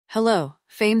Hello,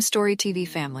 Fame Story TV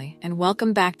family, and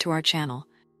welcome back to our channel.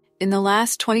 In the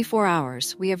last 24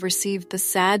 hours, we have received the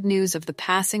sad news of the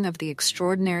passing of the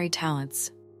extraordinary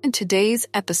talents, and today's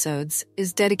episodes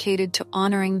is dedicated to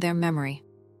honoring their memory.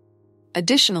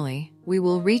 Additionally, we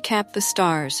will recap the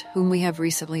stars whom we have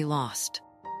recently lost.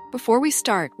 Before we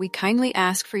start, we kindly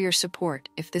ask for your support.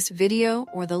 If this video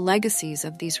or the legacies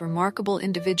of these remarkable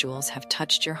individuals have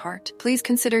touched your heart, please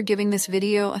consider giving this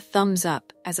video a thumbs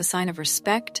up as a sign of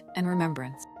respect and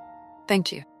remembrance.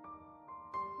 Thank you.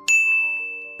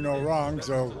 No wrong,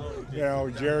 so,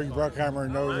 Jerry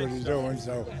Bruckheimer knows what he's doing,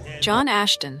 so. John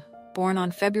Ashton, born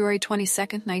on February 22,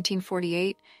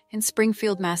 1948, in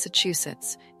Springfield,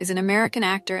 Massachusetts, is an American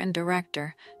actor and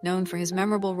director known for his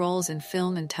memorable roles in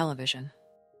film and television.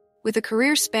 With a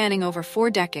career spanning over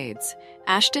 4 decades,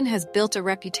 Ashton has built a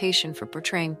reputation for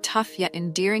portraying tough yet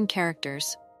endearing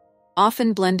characters,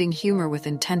 often blending humor with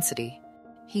intensity.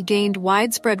 He gained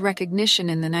widespread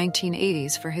recognition in the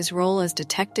 1980s for his role as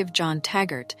Detective John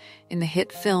Taggart in the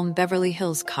hit film Beverly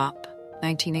Hills Cop,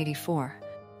 1984,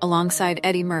 alongside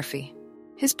Eddie Murphy.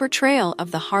 His portrayal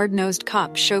of the hard-nosed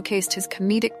cop showcased his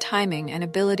comedic timing and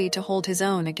ability to hold his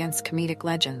own against comedic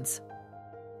legends.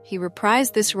 He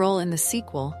reprised this role in the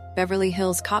sequel, Beverly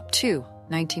Hills Cop 2,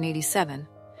 1987.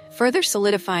 Further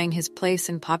solidifying his place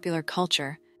in popular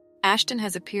culture, Ashton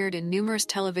has appeared in numerous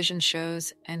television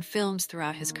shows and films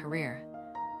throughout his career,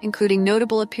 including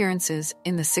notable appearances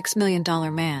in The $6 Million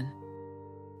Man,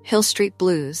 Hill Street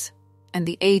Blues, and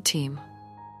The A-Team.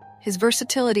 His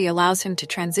versatility allows him to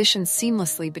transition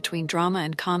seamlessly between drama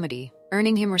and comedy,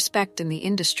 earning him respect in the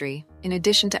industry. In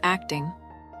addition to acting,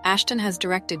 Ashton has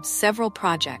directed several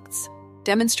projects,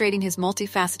 demonstrating his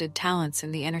multifaceted talents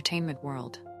in the entertainment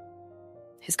world.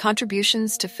 His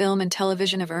contributions to film and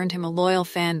television have earned him a loyal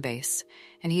fan base,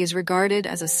 and he is regarded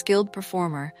as a skilled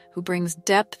performer who brings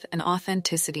depth and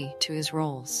authenticity to his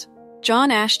roles.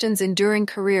 John Ashton's enduring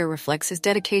career reflects his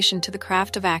dedication to the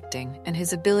craft of acting and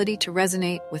his ability to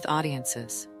resonate with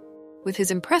audiences. With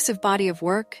his impressive body of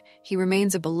work, he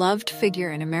remains a beloved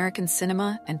figure in American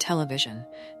cinema and television,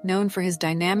 known for his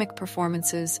dynamic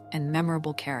performances and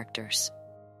memorable characters.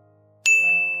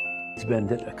 It's been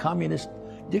that communist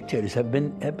dictators have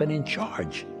been in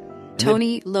charge.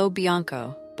 Tony Lo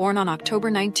Bianco, born on October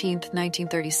 19,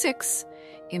 1936,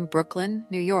 in Brooklyn,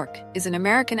 New York, is an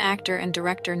American actor and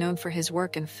director known for his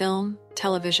work in film,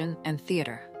 television, and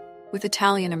theater. With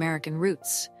Italian-American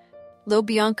roots, Lo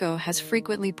Bianco has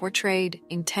frequently portrayed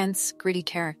intense, gritty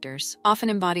characters,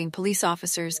 often embodying police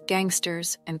officers,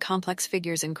 gangsters, and complex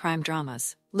figures in crime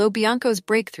dramas. Lo Bianco's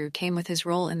breakthrough came with his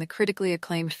role in the critically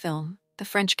acclaimed film, The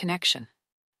French Connection,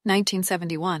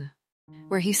 1971,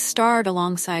 where he starred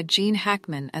alongside Gene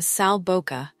Hackman as Sal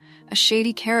Boca, a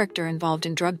shady character involved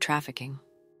in drug trafficking.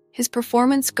 His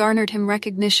performance garnered him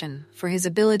recognition for his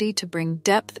ability to bring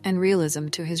depth and realism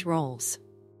to his roles.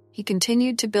 He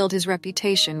continued to build his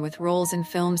reputation with roles in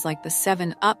films like The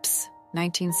 7-Ups,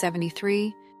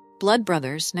 1973, Blood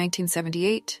Brothers,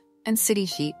 1978, and City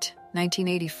Heat,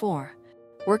 1984.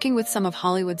 Working with some of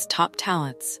Hollywood's top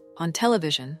talents on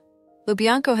television, Lo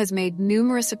Bianco has made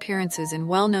numerous appearances in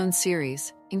well-known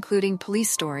series, including Police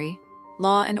Story,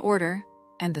 Law and Order,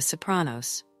 and The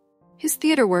Sopranos. His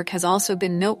theater work has also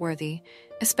been noteworthy,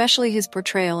 especially his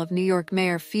portrayal of New York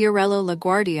Mayor Fiorello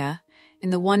LaGuardia in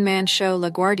the one-man show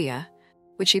LaGuardia,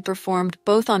 which he performed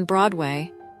both on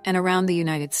Broadway and around the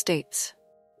United States.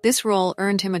 This role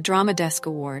earned him a Drama Desk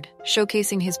Award,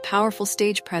 showcasing his powerful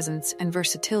stage presence and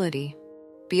versatility.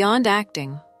 Beyond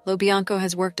acting, Lo Bianco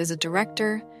has worked as a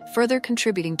director, further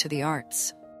contributing to the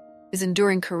arts. His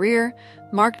enduring career,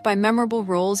 marked by memorable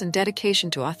roles and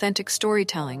dedication to authentic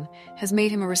storytelling, has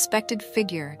made him a respected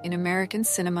figure in American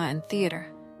cinema and theater,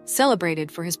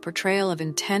 celebrated for his portrayal of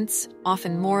intense,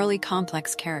 often morally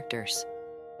complex characters.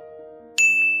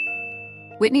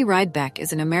 Whitney Rydbeck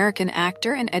is an American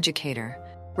actor and educator,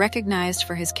 recognized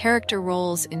for his character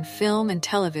roles in film and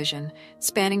television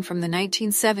spanning from the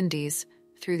 1970s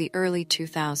through the early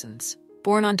 2000s.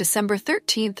 Born on December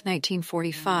 13,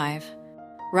 1945,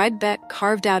 Rydbeck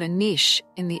carved out a niche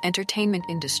in the entertainment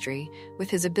industry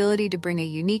with his ability to bring a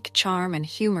unique charm and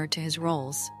humor to his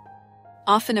roles.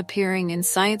 Often appearing in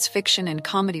science fiction and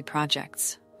comedy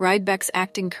projects, Rydbeck's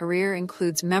acting career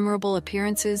includes memorable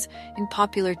appearances in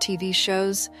popular TV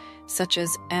shows such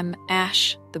as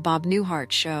M*Ash, The Bob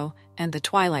Newhart Show, and The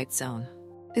Twilight Zone.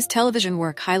 His television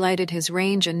work highlighted his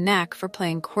range and knack for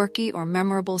playing quirky or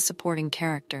memorable supporting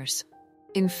characters.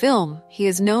 In film, he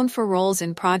is known for roles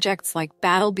in projects like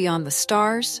Battle Beyond the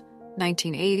Stars,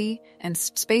 1980, and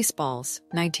Spaceballs,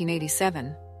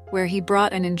 1987, where he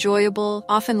brought an enjoyable,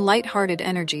 often lighthearted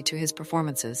energy to his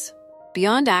performances.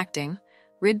 Beyond acting,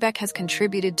 Rydbeck has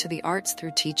contributed to the arts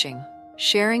through teaching,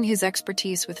 sharing his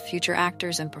expertise with future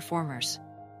actors and performers.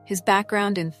 His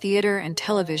background in theater and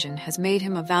television has made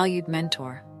him a valued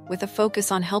mentor, with a focus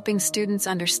on helping students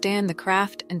understand the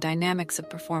craft and dynamics of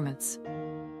performance.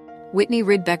 Whitney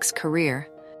Rydbeck's career,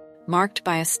 marked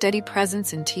by a steady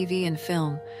presence in TV and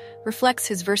film, reflects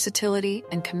his versatility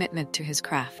and commitment to his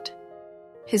craft.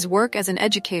 His work as an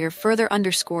educator further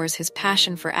underscores his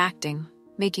passion for acting,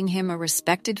 making him a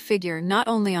respected figure not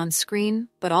only on screen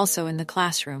but also in the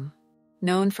classroom.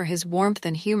 Known for his warmth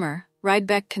and humor,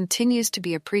 Rydbeck continues to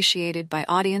be appreciated by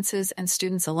audiences and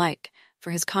students alike for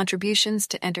his contributions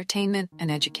to entertainment and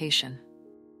education.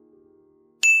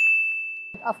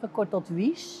 Afgekort tot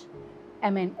Wies.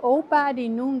 En mijn opa die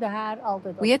noemde haar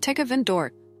altijd... Wieteke van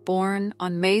Dort, born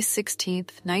on May 16,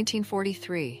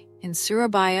 1943, in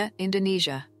Surabaya,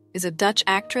 Indonesia, is a Dutch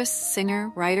actress,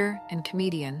 singer, writer, and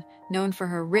comedian known for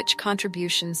her rich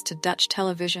contributions to Dutch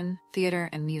television, theater,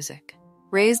 and music.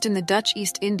 Raised in the Dutch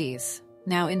East Indies,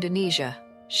 now Indonesia,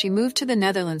 she moved to the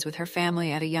Netherlands with her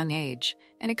family at a young age,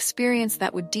 an experience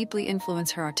that would deeply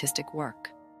influence her artistic work.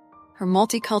 Her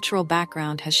multicultural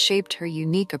background has shaped her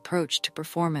unique approach to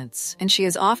performance, and she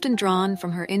is often drawn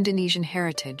from her Indonesian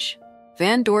heritage.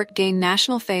 Van Dort gained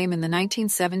national fame in the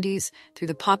 1970s through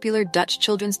the popular Dutch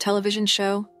children's television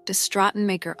show De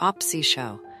Stratenmaker Optie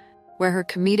Show, where her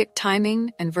comedic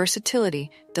timing and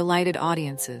versatility delighted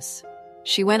audiences.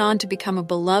 She went on to become a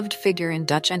beloved figure in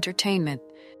Dutch entertainment,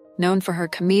 known for her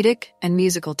comedic and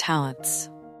musical talents.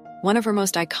 One of her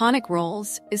most iconic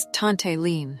roles is Tante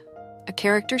Leen, a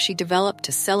character she developed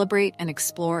to celebrate and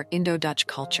explore Indo-Dutch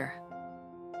culture.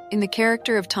 In the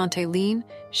character of Tante Leen,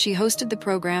 she hosted the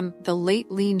program The Late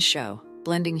Leen Show,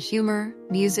 blending humor,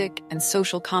 music, and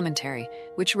social commentary,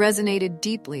 which resonated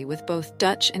deeply with both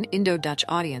Dutch and Indo-Dutch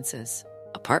audiences.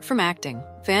 Apart from acting,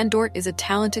 Van Dort is a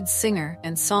talented singer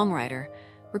and songwriter,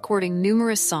 recording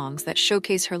numerous songs that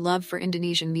showcase her love for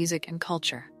Indonesian music and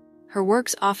culture. Her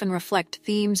works often reflect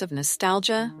themes of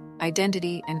nostalgia,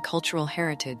 identity, and cultural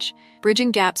heritage,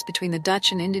 bridging gaps between the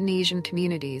Dutch and Indonesian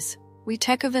communities.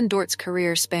 Wieteke van Dort's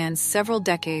career spans several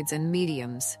decades and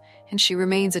mediums, and she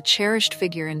remains a cherished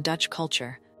figure in Dutch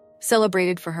culture,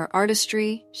 celebrated for her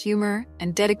artistry, humor,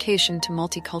 and dedication to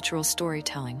multicultural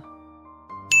storytelling.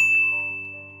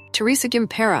 Teresa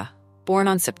Gimpera, born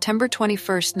on September 21,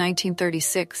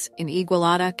 1936, in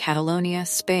Igualada, Catalonia,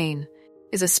 Spain,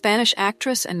 is a Spanish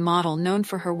actress and model known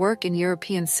for her work in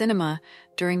European cinema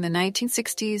during the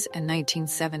 1960s and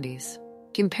 1970s.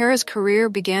 Gimpera's career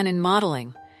began in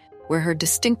modeling, where her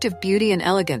distinctive beauty and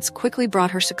elegance quickly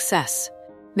brought her success,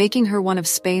 making her one of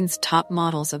Spain's top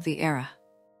models of the era.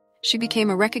 She became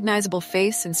a recognizable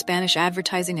face in Spanish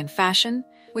advertising and fashion,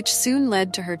 which soon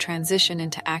led to her transition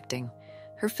into acting.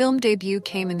 Her film debut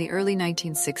came in the early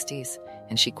 1960s,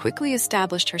 and she quickly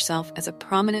established herself as a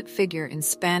prominent figure in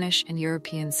Spanish and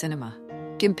European cinema.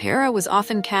 Gimpera was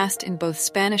often cast in both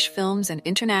Spanish films and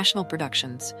international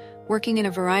productions, working in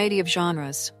a variety of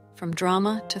genres, from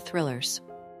drama to thrillers.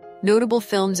 Notable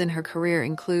films in her career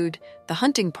include The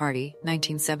Hunting Party,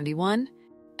 1971,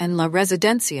 and La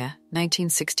Residencia,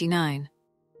 1969,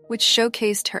 which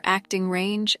showcased her acting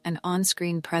range and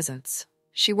on-screen presence.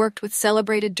 She worked with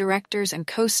celebrated directors and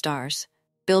co-stars,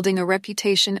 building a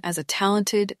reputation as a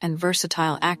talented and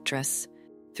versatile actress.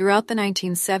 Throughout the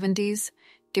 1970s,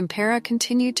 Gimpera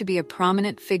continued to be a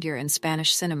prominent figure in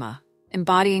Spanish cinema,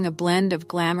 embodying a blend of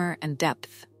glamour and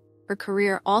depth. Her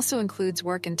career also includes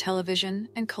work in television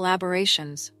and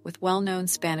collaborations with well-known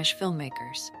Spanish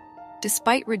filmmakers.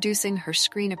 Despite reducing her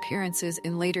screen appearances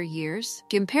in later years,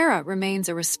 Gimpera remains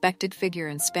a respected figure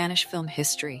in Spanish film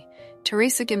history.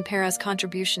 Teresa Gimpera's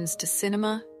contributions to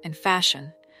cinema and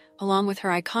fashion, along with her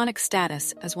iconic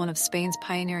status as one of Spain's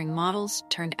pioneering models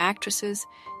turned actresses,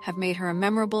 have made her a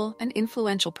memorable and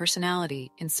influential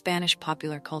personality in Spanish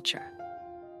popular culture.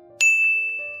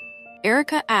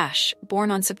 Erica Ashe, born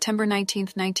on September 19,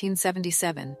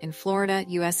 1977, in Florida,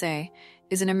 USA,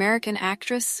 is an American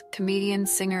actress, comedian,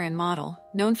 singer, and model,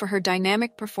 known for her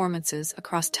dynamic performances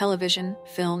across television,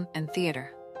 film, and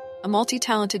theater. A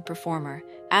multi-talented performer,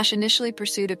 Ashe initially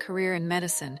pursued a career in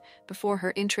medicine before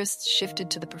her interests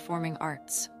shifted to the performing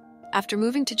arts. After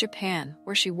moving to Japan,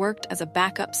 where she worked as a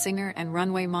backup singer and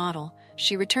runway model,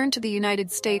 she returned to the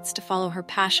United States to follow her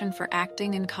passion for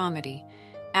acting and comedy.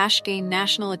 Ashe gained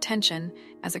national attention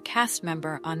as a cast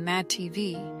member on Mad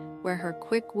TV, where her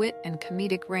quick wit and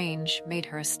comedic range made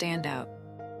her a standout.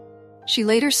 She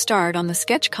later starred on the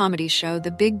sketch comedy show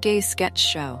The Big Gay Sketch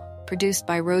Show, produced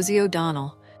by Rosie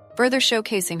O'Donnell, further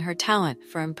showcasing her talent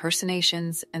for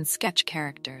impersonations and sketch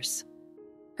characters.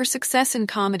 Her success in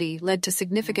comedy led to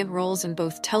significant roles in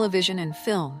both television and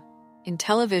film. In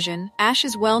television, Ash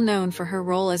is well known for her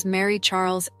role as Mary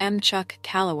Charles M. Chuck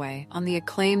Calloway on the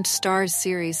acclaimed Starz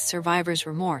series Survivor's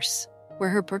Remorse,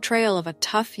 where her portrayal of a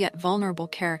tough yet vulnerable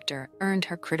character earned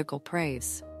her critical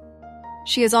praise.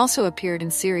 She has also appeared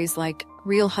in series like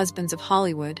Real Husbands of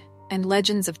Hollywood and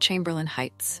Legends of Chamberlain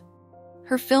Heights.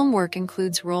 Her film work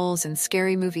includes roles in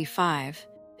Scary Movie 5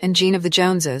 and Gene of the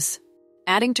Joneses.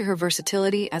 Adding to her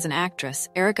versatility as an actress,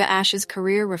 Erica Ash's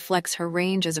career reflects her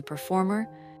range as a performer,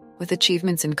 with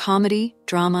achievements in comedy,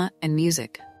 drama, and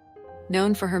music.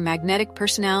 Known for her magnetic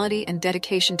personality and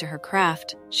dedication to her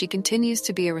craft, she continues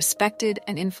to be a respected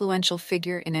and influential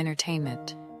figure in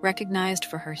entertainment, recognized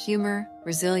for her humor,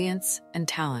 resilience, and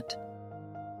talent.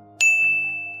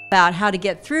 About how to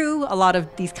get through a lot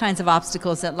of these kinds of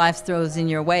obstacles that life throws in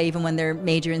your way, even when they're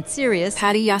major and serious.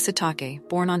 Patty Yasutake,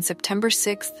 born on September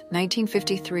 6,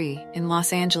 1953, in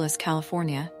Los Angeles,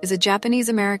 California, is a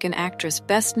Japanese-American actress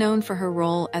best known for her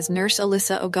role as Nurse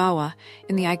Alyssa Ogawa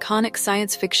in the iconic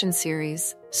science fiction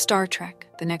series Star Trek: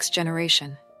 The Next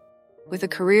Generation. With a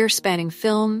career spanning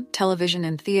film, television,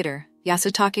 and theater,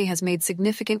 Yasutake has made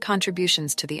significant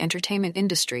contributions to the entertainment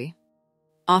industry,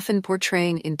 often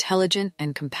portraying intelligent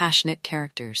and compassionate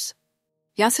characters.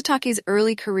 Yasutake's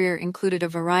early career included a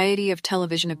variety of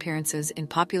television appearances in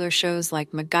popular shows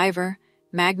like MacGyver,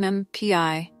 Magnum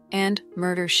P.I., and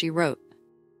Murder, She Wrote.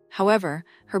 However,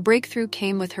 her breakthrough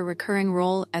came with her recurring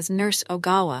role as Nurse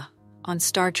Ogawa on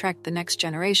Star Trek: The Next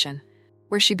Generation,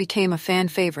 where she became a fan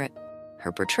favorite.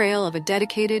 Her portrayal of a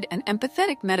dedicated and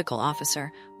empathetic medical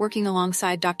officer working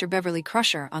alongside Dr. Beverly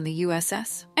Crusher on the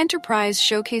USS Enterprise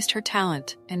showcased her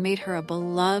talent and made her a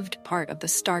beloved part of the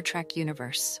Star Trek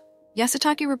universe.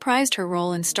 Yasutake reprised her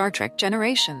role in Star Trek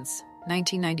Generations,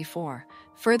 1994,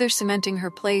 further cementing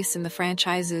her place in the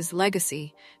franchise's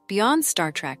legacy. Beyond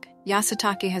Star Trek,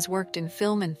 Yasutake has worked in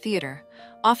film and theater,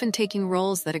 often taking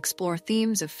roles that explore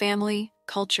themes of family,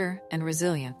 culture, and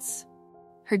resilience.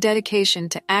 Her dedication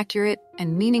to accurate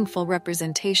and meaningful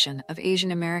representation of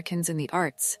Asian Americans in the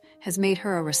arts has made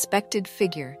her a respected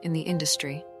figure in the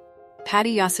industry.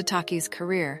 Patty Yasutake's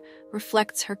career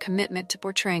reflects her commitment to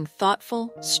portraying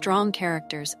thoughtful, strong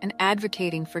characters and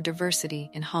advocating for diversity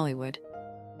in Hollywood.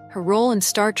 Her role in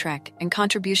Star Trek and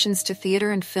contributions to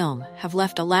theater and film have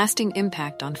left a lasting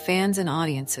impact on fans and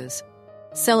audiences,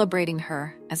 celebrating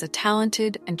her as a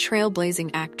talented and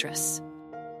trailblazing actress.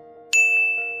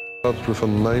 With a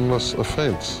nameless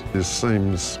offence. This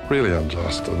seems really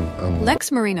unjust and... Lex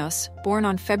Marinos, born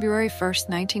on February 1,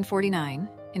 1949,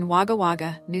 in Wagga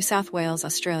Wagga, New South Wales,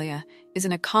 Australia, is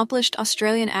an accomplished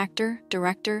Australian actor,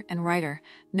 director, and writer,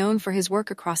 known for his work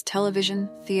across television,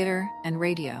 theater, and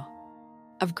radio.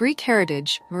 Of Greek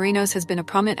heritage, Marinos has been a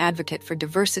prominent advocate for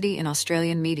diversity in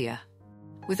Australian media.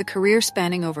 With a career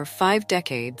spanning over 5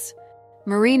 decades,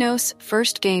 Marinos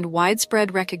first gained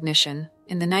widespread recognition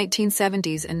in the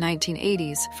 1970s and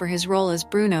 1980s for his role as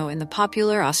Bruno in the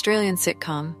popular Australian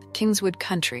sitcom Kingswood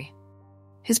Country.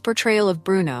 His portrayal of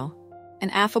Bruno, an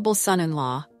affable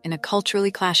son-in-law in a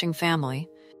culturally clashing family,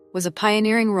 was a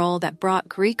pioneering role that brought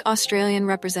Greek-Australian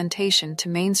representation to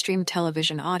mainstream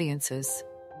television audiences.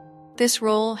 This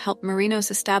role helped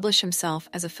Marinos establish himself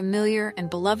as a familiar and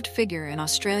beloved figure in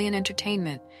Australian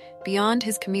entertainment. Beyond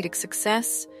his comedic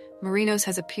success, Marinos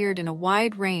has appeared in a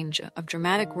wide range of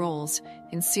dramatic roles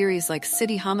in series like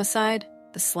City Homicide,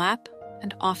 The Slap,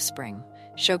 and Offspring,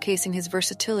 showcasing his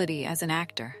versatility as an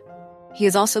actor. He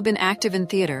has also been active in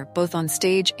theater, both on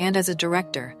stage and as a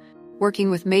director, working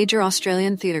with major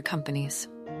Australian theater companies.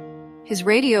 His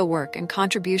radio work and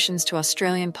contributions to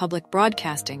Australian public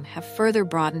broadcasting have further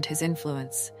broadened his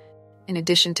influence. In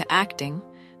addition to acting,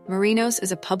 Marinos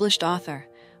is a published author,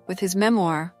 with his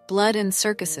memoir, Blood and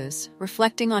Circuses,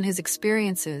 reflecting on his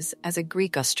experiences as a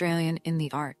Greek-Australian in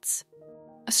the arts.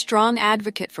 A strong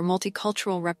advocate for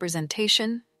multicultural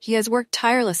representation, he has worked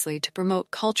tirelessly to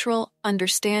promote cultural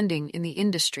understanding in the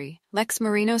industry. Lex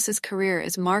Marinos' career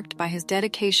is marked by his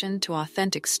dedication to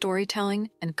authentic storytelling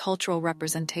and cultural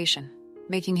representation,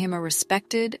 making him a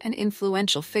respected and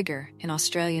influential figure in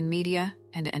Australian media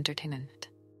and entertainment.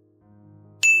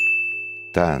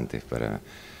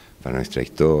 Para nuestra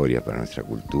historia, para nuestra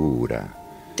cultura.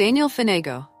 Daniel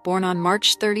Fanego, born on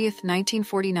March 30,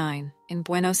 1949, in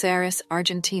Buenos Aires,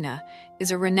 Argentina, is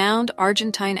a renowned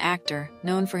Argentine actor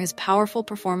known for his powerful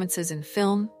performances in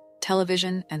film,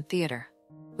 television, and theater.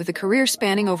 With a career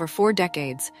spanning over 4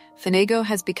 decades, Fanego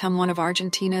has become one of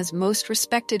Argentina's most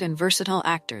respected and versatile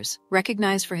actors,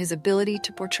 recognized for his ability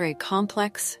to portray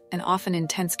complex and often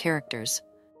intense characters.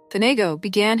 Fanego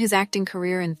began his acting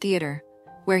career in theater,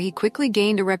 where he quickly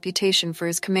gained a reputation for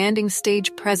his commanding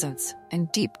stage presence and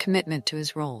deep commitment to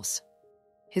his roles.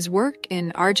 His work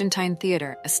in Argentine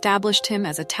theater established him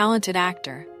as a talented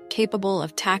actor, capable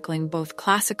of tackling both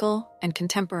classical and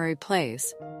contemporary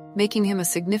plays, making him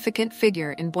a significant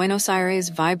figure in Buenos Aires'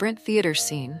 vibrant theater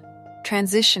scene.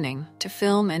 Transitioning to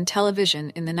film and television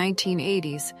in the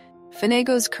 1980s,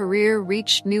 Fanego's career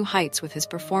reached new heights with his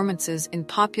performances in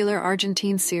popular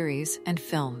Argentine series and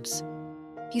films.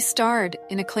 He starred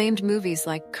in acclaimed movies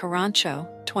like Carancho,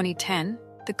 2010,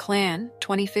 The Clan,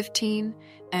 2015,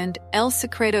 and El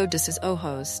Secreto de sus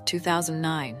Ojos,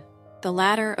 2009, the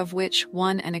latter of which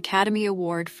won an Academy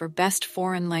Award for Best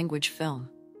Foreign Language Film.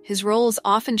 His roles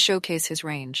often showcase his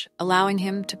range, allowing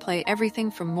him to play everything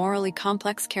from morally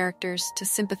complex characters to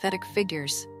sympathetic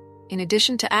figures. In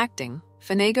addition to acting,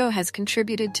 Fanego has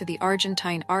contributed to the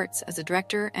Argentine arts as a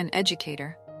director and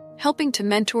educator, helping to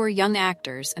mentor young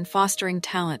actors and fostering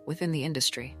talent within the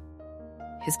industry.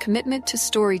 His commitment to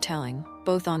storytelling,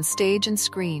 both on stage and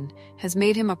screen, has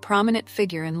made him a prominent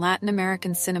figure in Latin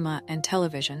American cinema and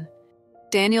television.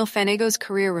 Daniel Fanego's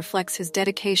career reflects his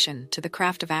dedication to the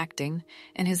craft of acting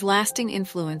and his lasting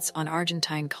influence on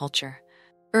Argentine culture,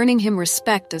 earning him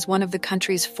respect as one of the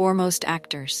country's foremost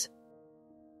actors.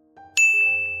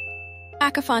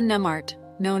 Akafon Nemart,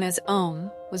 known as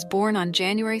Om, was born on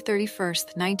January 31,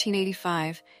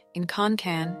 1985, in Khon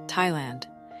Kaen, Thailand,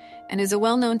 and is a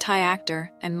well-known Thai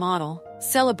actor and model,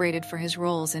 celebrated for his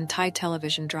roles in Thai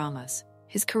television dramas.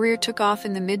 His career took off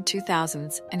in the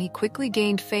mid-2000s, and he quickly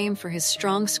gained fame for his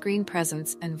strong screen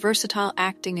presence and versatile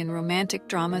acting in romantic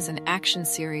dramas and action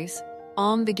series.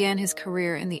 Om began his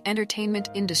career in the entertainment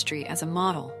industry as a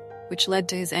model, which led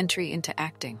to his entry into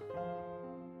acting.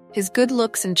 His good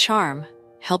looks and charm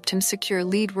helped him secure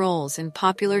lead roles in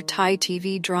popular Thai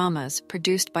TV dramas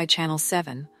produced by Channel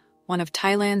 7, one of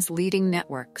Thailand's leading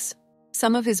networks.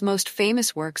 Some of his most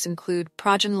famous works include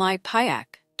Prajan Lai Payak,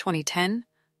 2010,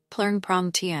 Plern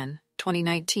Prom Tien,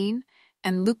 2019,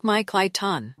 and Luk Mai Klai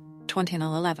Ton,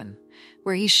 2011,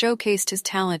 where he showcased his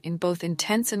talent in both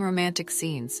intense and romantic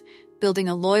scenes, building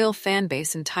a loyal fan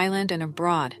base in Thailand and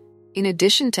abroad. In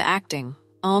addition to acting,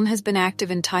 Om has been active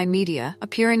in Thai media,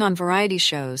 appearing on variety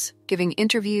shows, giving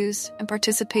interviews, and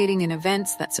participating in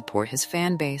events that support his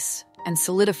fan base and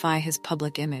solidify his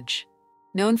public image.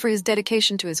 Known for his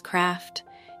dedication to his craft,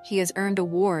 he has earned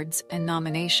awards and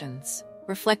nominations.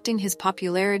 Reflecting his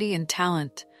popularity and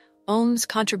talent, Om's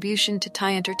contribution to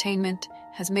Thai entertainment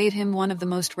has made him one of the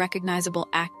most recognizable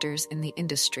actors in the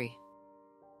industry.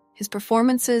 His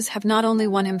performances have not only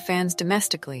won him fans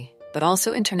domestically, but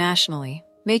also internationally,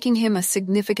 making him a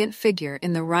significant figure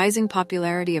in the rising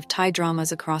popularity of Thai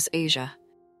dramas across Asia.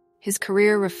 His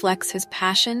career reflects his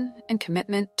passion and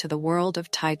commitment to the world of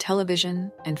Thai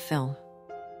television and film.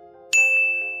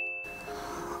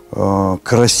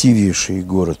 Красивейший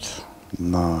город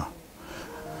на...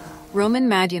 Roman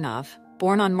Madyanov,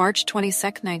 born on March 22,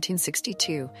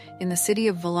 1962, in the city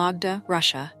of Vologda,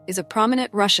 Russia, is a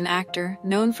prominent Russian actor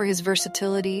known for his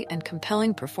versatility and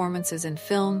compelling performances in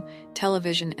film,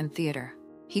 television, and theater.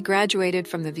 He graduated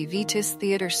from the Vivitis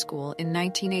Theater School in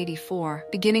 1984,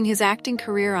 beginning his acting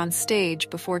career on stage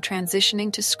before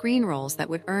transitioning to screen roles that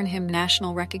would earn him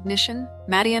national recognition.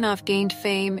 Madyanov gained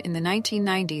fame in the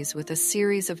 1990s with a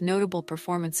series of notable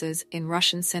performances in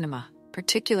Russian cinema,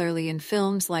 particularly in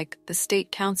films like The State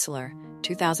Counselor,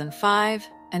 2005,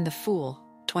 and The Fool,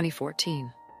 2014.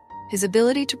 His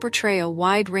ability to portray a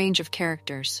wide range of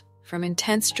characters, from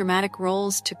intense dramatic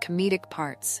roles to comedic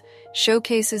parts,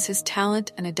 showcases his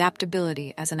talent and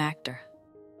adaptability as an actor.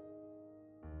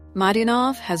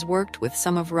 Madyanov has worked with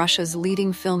some of Russia's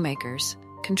leading filmmakers,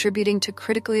 contributing to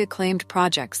critically acclaimed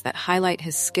projects that highlight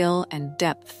his skill and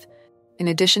depth. In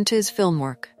addition to his film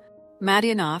work,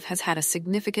 Madyanov has had a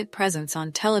significant presence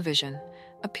on television,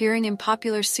 appearing in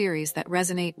popular series that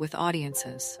resonate with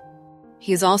audiences.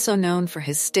 He is also known for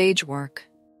his stage work,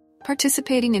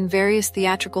 participating in various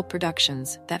theatrical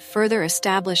productions that further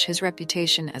establish his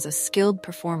reputation as a skilled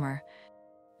performer.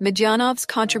 Madyanov's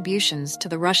contributions to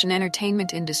the Russian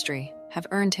entertainment industry have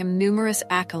earned him numerous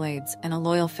accolades and a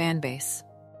loyal fan base.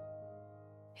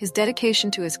 His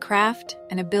dedication to his craft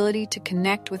and ability to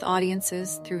connect with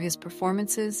audiences through his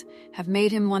performances have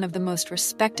made him one of the most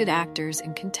respected actors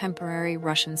in contemporary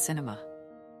Russian cinema.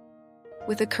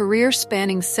 With a career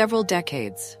spanning several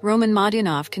decades, Roman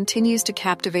Madyanov continues to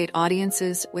captivate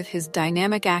audiences with his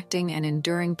dynamic acting and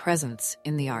enduring presence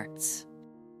in the arts.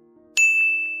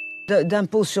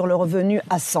 D'impôt sur le revenu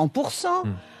à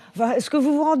 100%. Est-ce que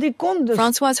vous vous rendez compte de...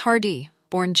 Françoise Hardy,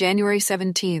 born January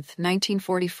 17,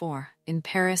 1944, in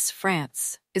Paris,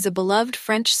 France, is a beloved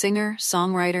French singer,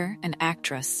 songwriter, and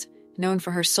actress, known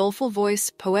for her soulful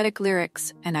voice, poetic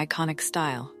lyrics, and iconic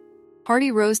style.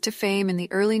 Hardy rose to fame in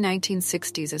the early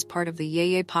 1960s as part of the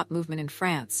yéyé pop movement in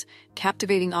France,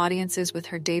 captivating audiences with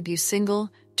her debut single,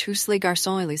 Tous les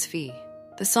garçons et les filles.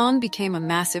 The song became a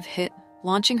massive hit,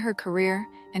 launching her career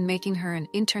and making her an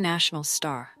international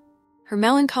star. Her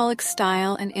melancholic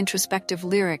style and introspective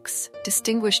lyrics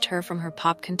distinguished her from her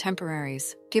pop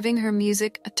contemporaries, giving her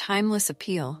music a timeless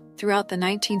appeal. Throughout the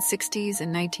 1960s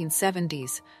and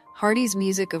 1970s, Hardy's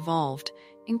music evolved,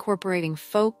 incorporating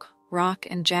folk, rock,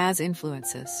 and jazz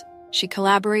influences. She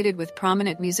collaborated with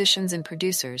prominent musicians and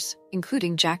producers,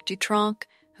 including Jacques Dutronc,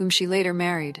 whom she later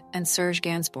married, and Serge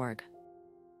Gainsbourg.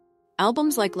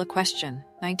 Albums like La Question,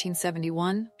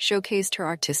 1971, showcased her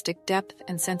artistic depth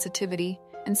and sensitivity,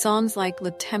 and songs like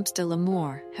Le Temps de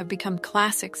l'amour have become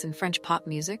classics in French pop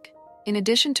music. In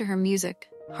addition to her music,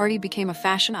 Hardy became a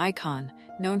fashion icon,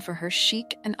 known for her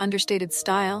chic and understated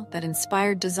style that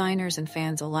inspired designers and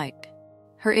fans alike.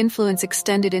 Her influence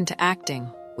extended into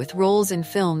acting, with roles in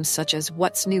films such as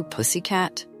What's New,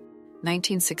 Pussycat?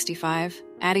 1965,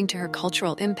 adding to her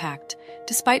cultural impact.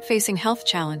 Despite facing health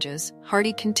challenges,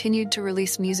 Hardy continued to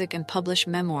release music and publish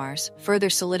memoirs, further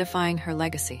solidifying her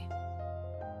legacy.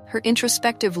 Her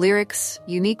introspective lyrics,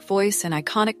 unique voice, and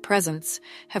iconic presence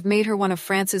have made her one of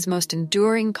France's most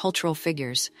enduring cultural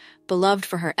figures, beloved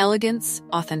for her elegance,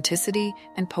 authenticity,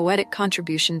 and poetic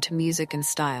contribution to music and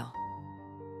style.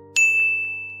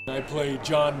 I play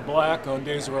John Black on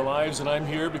Days of Our Lives, and I'm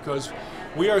here because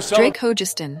we are Drake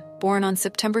Hogestyn, born on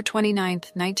September 29,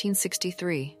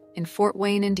 1963, in Fort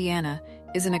Wayne, Indiana,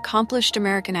 is an accomplished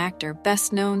American actor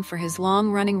best known for his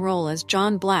long-running role as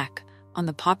John Black on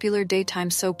the popular daytime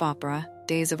soap opera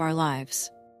Days of Our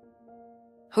Lives.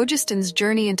 Hogestyn's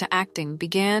journey into acting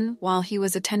began while he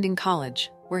was attending college,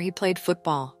 where he played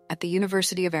football at the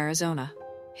University of Arizona.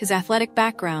 His athletic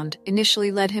background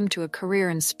initially led him to a career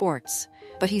in sports,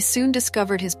 but he soon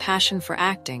discovered his passion for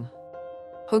acting.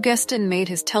 Hogestyn made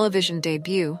his television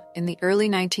debut in the early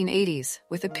 1980s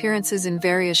with appearances in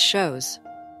various shows,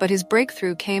 but his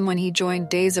breakthrough came when he joined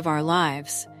Days of Our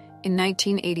Lives in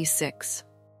 1986.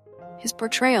 His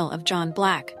portrayal of John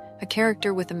Black, a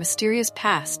character with a mysterious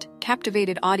past,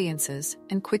 captivated audiences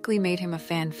and quickly made him a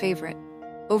fan favorite.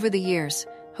 Over the years,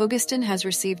 Hogestyn has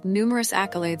received numerous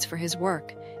accolades for his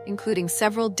work, including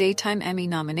several Daytime Emmy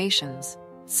nominations,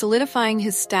 solidifying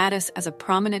his status as a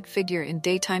prominent figure in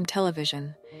daytime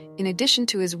television. In addition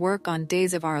to his work on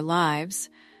Days of Our Lives,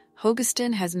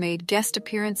 Hogestyn has made guest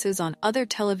appearances on other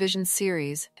television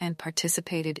series and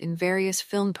participated in various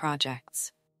film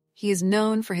projects. He is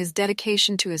known for his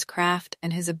dedication to his craft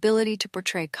and his ability to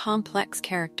portray complex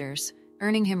characters,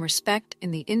 earning him respect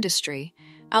in the industry.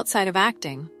 Outside of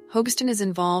acting, Hogestyn is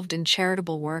involved in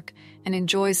charitable work and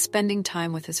enjoys spending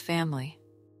time with his family.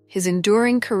 His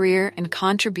enduring career and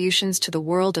contributions to the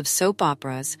world of soap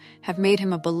operas have made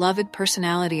him a beloved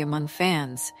personality among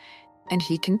fans, and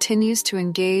he continues to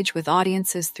engage with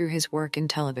audiences through his work in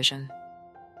television.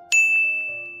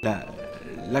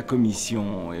 La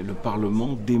Commission et le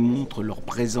Parlement démontrent leur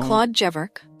présence. Claude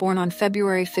Jeverck, born on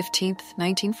February 15,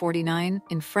 1949,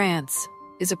 in France,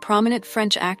 is a prominent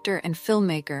French actor and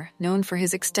filmmaker known for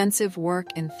his extensive work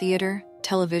in theater,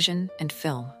 television, and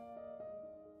film.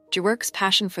 Jeverck's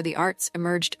passion for the arts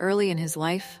emerged early in his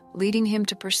life, leading him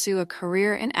to pursue a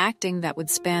career in acting that would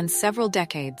span several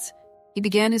decades. He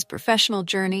began his professional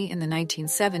journey in the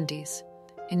 1970s,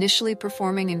 initially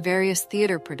performing in various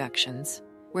theater productions,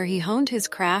 where he honed his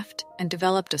craft and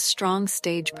developed a strong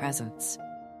stage presence.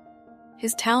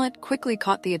 His talent quickly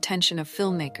caught the attention of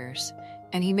filmmakers,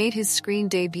 and he made his screen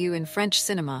debut in French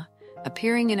cinema,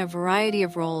 appearing in a variety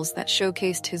of roles that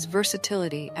showcased his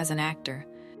versatility as an actor.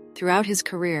 Throughout his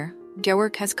career,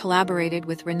 Jeverck has collaborated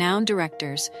with renowned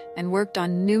directors and worked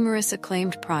on numerous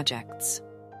acclaimed projects.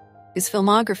 His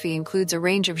filmography includes a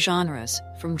range of genres,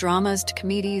 from dramas to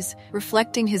comedies,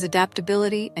 reflecting his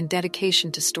adaptability and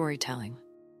dedication to storytelling.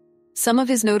 Some of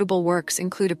his notable works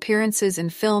include appearances in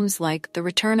films like The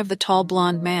Return of the Tall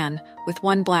Blonde Man with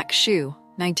One Black Shoe,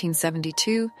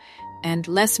 1972, and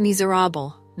Les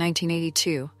Miserables,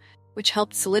 1982, which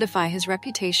helped solidify his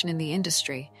reputation in the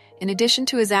industry. In addition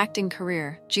to his acting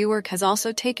career, Jeverck has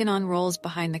also taken on roles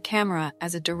behind the camera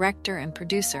as a director and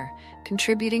producer,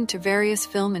 contributing to various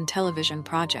film and television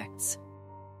projects.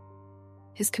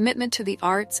 His commitment to the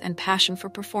arts and passion for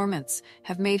performance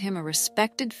have made him a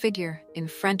respected figure in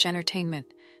French entertainment.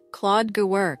 Claude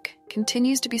Jeverck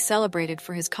continues to be celebrated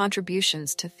for his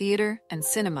contributions to theater and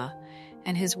cinema,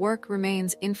 and his work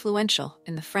remains influential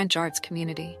in the French arts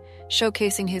community,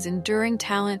 showcasing his enduring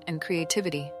talent and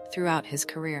creativity throughout his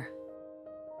career.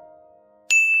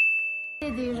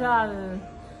 Déjà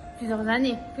plusieurs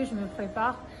années que je me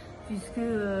prépare, puisque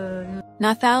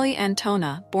Nathalie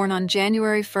Antona, born on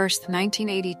January 1st,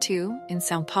 1982, in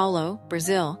São Paulo,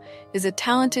 Brazil, is a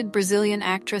talented Brazilian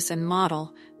actress and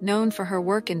model known for her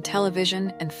work in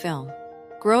television and film.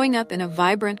 Growing up in a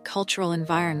vibrant cultural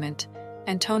environment,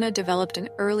 Antona developed an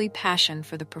early passion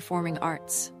for the performing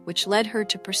arts, which led her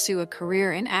to pursue a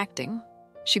career in acting.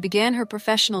 She began her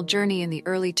professional journey in the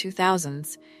early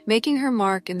 2000s, making her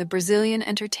mark in the Brazilian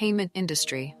entertainment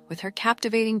industry with her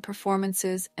captivating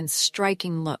performances and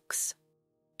striking looks.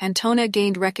 Antona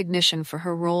gained recognition for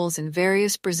her roles in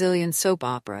various Brazilian soap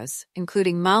operas,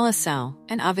 including Malhação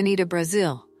and Avenida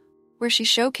Brasil, where she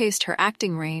showcased her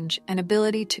acting range and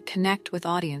ability to connect with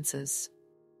audiences.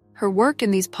 Her work in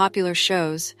these popular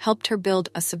shows helped her build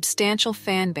a substantial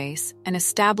fan base and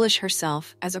establish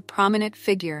herself as a prominent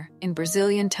figure in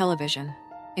Brazilian television.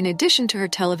 In addition to her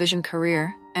television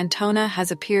career, Antona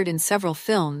has appeared in several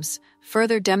films,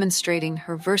 further demonstrating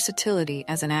her versatility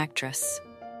as an actress.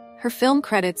 Her film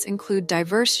credits include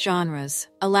diverse genres,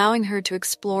 allowing her to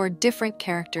explore different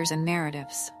characters and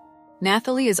narratives.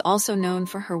 Nathalie is also known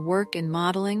for her work in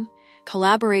modeling,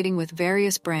 collaborating with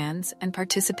various brands, and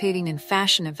participating in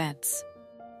fashion events.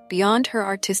 Beyond her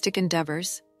artistic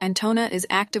endeavors, Antona is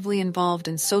actively involved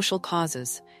in social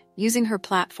causes, using her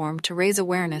platform to raise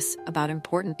awareness about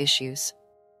important issues.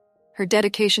 Her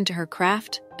dedication to her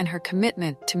craft and her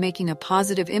commitment to making a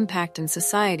positive impact in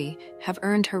society have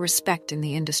earned her respect in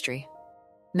the industry.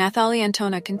 Nathalie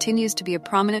Antona continues to be a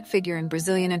prominent figure in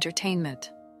Brazilian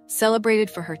entertainment, celebrated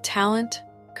for her talent,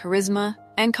 charisma,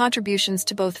 and contributions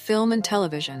to both film and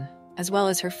television, as well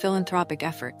as her philanthropic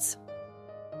efforts.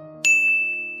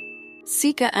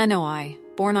 Sika Inouye,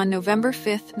 born on November 5,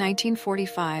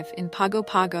 1945 in Pago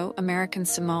Pago, American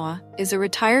Samoa, is a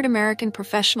retired American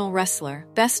professional wrestler,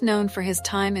 best known for his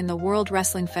time in the World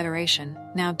Wrestling Federation,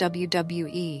 now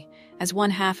WWE, as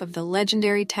one half of the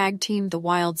legendary tag team the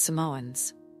Wild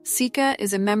Samoans. Sika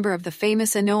is a member of the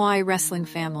famous Inouye wrestling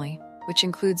family, which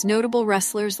includes notable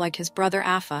wrestlers like his brother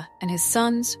Afa and his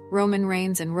sons, Roman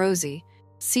Reigns and Rosie.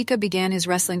 Sika began his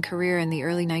wrestling career in the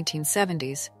early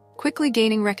 1970s, quickly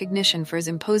gaining recognition for his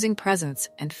imposing presence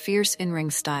and fierce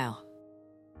in-ring style.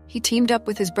 He teamed up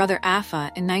with his brother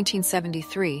Afa in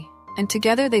 1973, and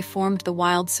together they formed the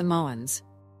Wild Samoans,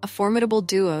 a formidable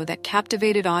duo that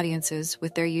captivated audiences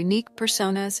with their unique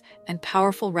personas and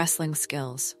powerful wrestling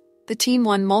skills. The team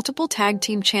won multiple tag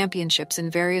team championships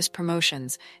in various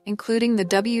promotions, including the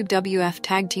WWF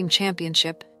Tag Team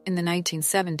Championship in the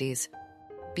 1970s.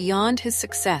 Beyond his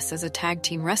success as a tag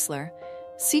team wrestler,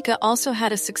 Sika also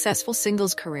had a successful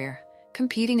singles career,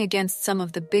 competing against some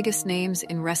of the biggest names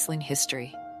in wrestling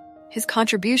history. His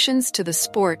contributions to the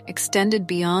sport extended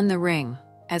beyond the ring,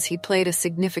 as he played a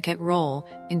significant role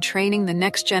in training the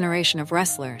next generation of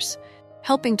wrestlers,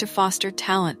 helping to foster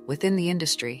talent within the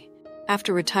industry.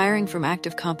 After retiring from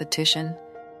active competition,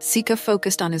 Sika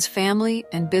focused on his family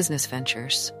and business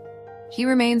ventures. He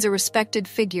remains a respected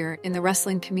figure in the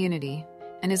wrestling community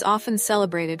and is often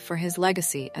celebrated for his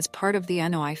legacy as part of the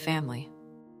Inouye family.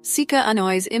 Sika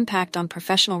Inouye's impact on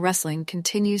professional wrestling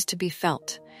continues to be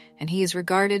felt, and he is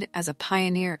regarded as a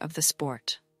pioneer of the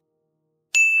sport.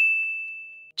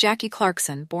 Jackie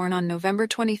Clarkson, born on November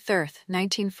 23,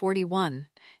 1941,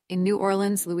 in New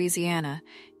Orleans, Louisiana,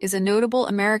 is a notable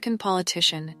American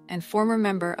politician and former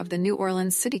member of the New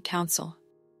Orleans City Council.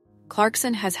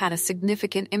 Clarkson has had a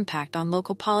significant impact on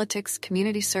local politics,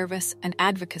 community service, and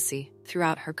advocacy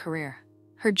throughout her career.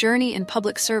 Her journey in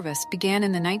public service began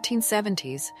in the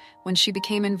 1970s when she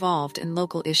became involved in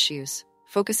local issues,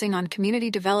 focusing on community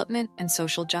development and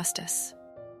social justice.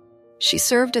 She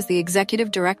served as the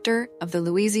executive director of the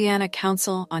Louisiana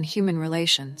Council on Human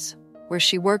Relations, where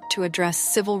she worked to address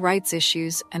civil rights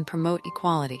issues and promote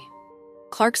equality.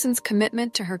 Clarkson's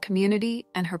commitment to her community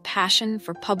and her passion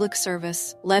for public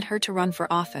service led her to run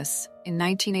for office. In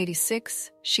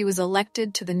 1986, she was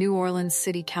elected to the New Orleans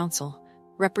City Council,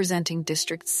 representing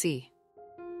District C.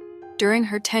 During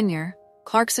her tenure,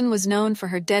 Clarkson was known for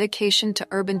her dedication to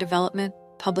urban development,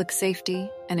 public safety,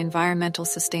 and environmental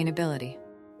sustainability.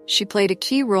 She played a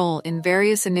key role in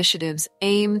various initiatives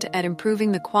aimed at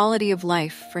improving the quality of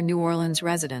life for New Orleans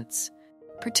residents,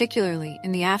 particularly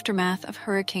in the aftermath of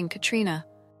Hurricane Katrina.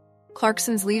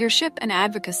 Clarkson's leadership and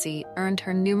advocacy earned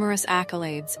her numerous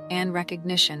accolades and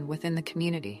recognition within the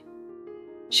community.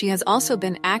 She has also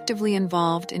been actively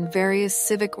involved in various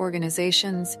civic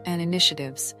organizations and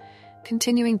initiatives,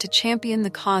 continuing to champion the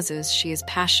causes she is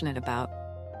passionate about.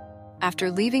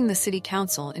 After leaving the City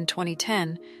Council in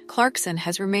 2010, Clarkson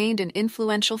has remained an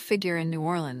influential figure in New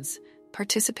Orleans,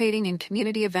 participating in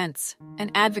community events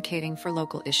and advocating for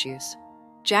local issues.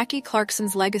 Jackie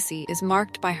Clarkson's legacy is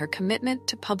marked by her commitment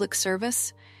to public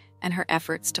service and her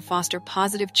efforts to foster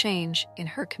positive change in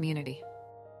her community.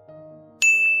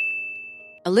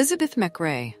 Elizabeth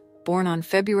McRae, born on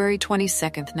February 22,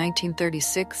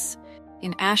 1936,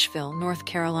 in Asheville, North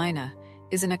Carolina,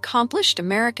 is an accomplished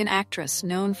American actress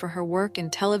known for her work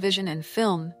in television and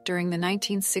film during the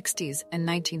 1960s and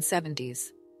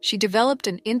 1970s. She developed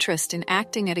an interest in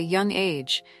acting at a young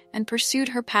age and pursued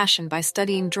her passion by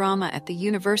studying drama at the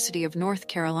University of North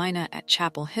Carolina at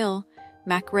Chapel Hill.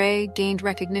 McRae gained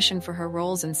recognition for her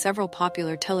roles in several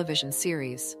popular television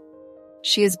series.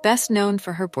 She is best known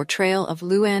for her portrayal of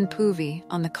Lou Ann Poovey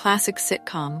on the classic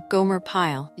sitcom Gomer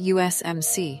Pyle,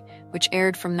 USMC, which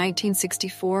aired from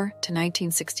 1964 to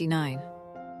 1969.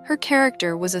 Her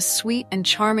character was a sweet and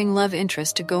charming love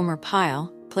interest to Gomer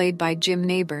Pyle, played by Jim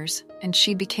Nabors, and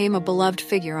she became a beloved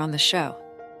figure on the show.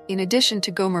 In addition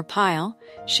to Gomer Pyle,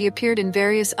 she appeared in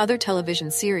various other television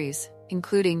series,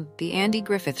 including The Andy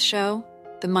Griffith Show,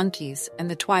 The Monkees, and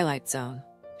The Twilight Zone,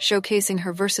 showcasing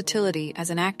her versatility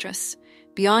as an actress.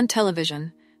 Beyond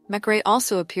television, McRae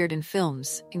also appeared in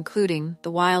films, including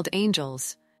The Wild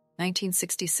Angels,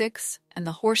 1966, and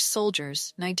The Horse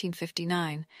Soldiers,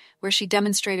 1959, where she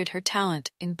demonstrated her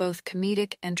talent in both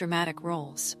comedic and dramatic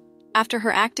roles. After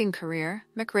her acting career,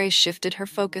 McRae shifted her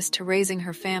focus to raising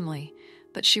her family,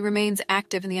 but she remains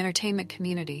active in the entertainment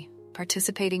community,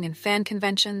 participating in fan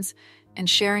conventions and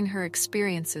sharing her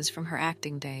experiences from her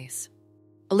acting days.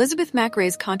 Elizabeth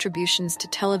McRae's contributions to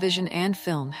television and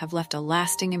film have left a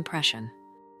lasting impression,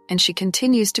 and she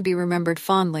continues to be remembered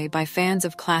fondly by fans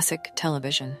of classic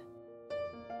television.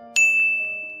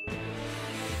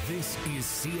 This is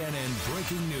CNN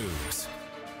Breaking News.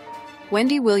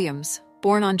 Wendy Williams,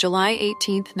 born on July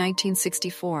 18,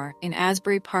 1964, in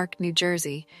Asbury Park, New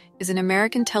Jersey, is an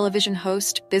American television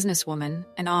host, businesswoman,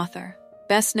 and author,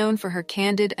 best known for her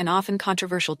candid and often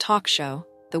controversial talk show,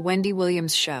 The Wendy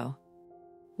Williams Show.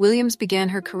 Williams began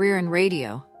her career in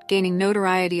radio, gaining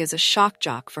notoriety as a shock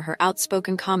jock for her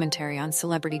outspoken commentary on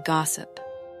celebrity gossip.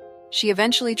 She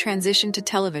eventually transitioned to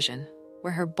television,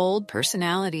 where her bold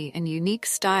personality and unique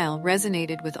style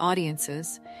resonated with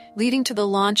audiences, leading to the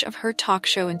launch of her talk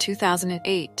show in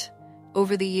 2008.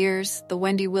 Over the years, The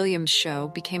Wendy Williams Show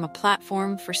became a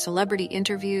platform for celebrity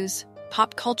interviews,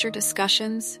 pop culture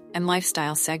discussions, and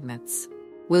lifestyle segments.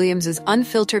 Williams's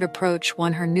unfiltered approach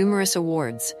won her numerous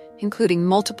awards, including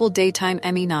multiple Daytime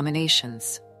Emmy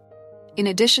nominations. In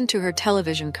addition to her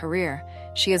television career,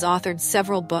 she has authored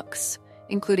several books,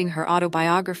 including her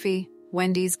autobiography,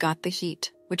 Wendy's Got the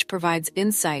Heat, which provides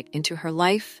insight into her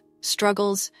life,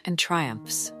 struggles, and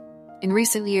triumphs. In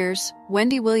recent years,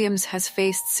 Wendy Williams has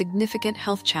faced significant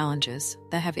health challenges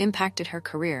that have impacted her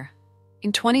career.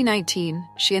 In 2019,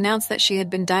 she announced that she had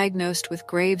been diagnosed with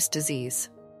Graves' disease,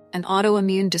 an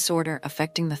autoimmune disorder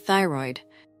affecting the thyroid,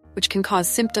 which can cause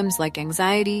symptoms like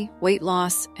anxiety, weight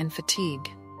loss, and fatigue.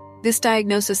 This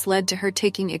diagnosis led to her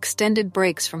taking extended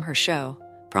breaks from her show,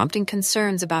 prompting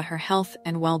concerns about her health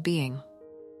and well-being.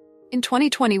 In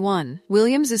 2021,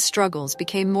 Williams' struggles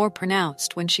became more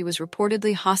pronounced when she was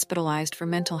reportedly hospitalized for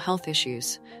mental health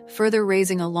issues, further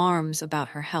raising alarms about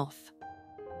her health.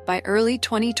 By early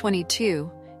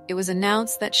 2022, it was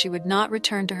announced that she would not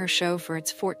return to her show for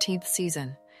its 14th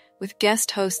season, with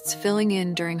guest hosts filling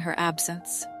in during her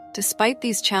absence. Despite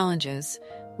these challenges,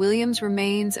 Williams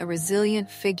remains a resilient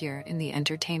figure in the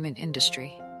entertainment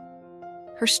industry.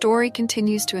 Her story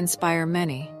continues to inspire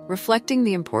many, reflecting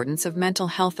the importance of mental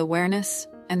health awareness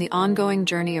and the ongoing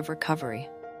journey of recovery.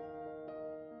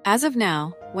 As of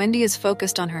now, Wendy is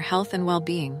focused on her health and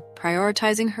well-being,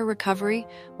 prioritizing her recovery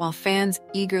while fans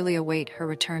eagerly await her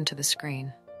return to the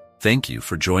screen. Thank you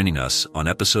for joining us on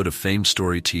an episode of Fame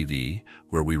Story TV,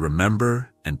 where we remember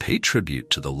and pay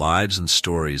tribute to the lives and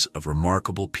stories of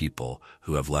remarkable people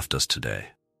who have left us today.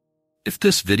 If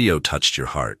this video touched your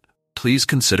heart, please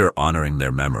consider honoring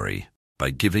their memory by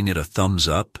giving it a thumbs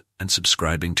up and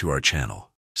subscribing to our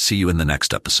channel. See you in the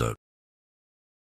next episode.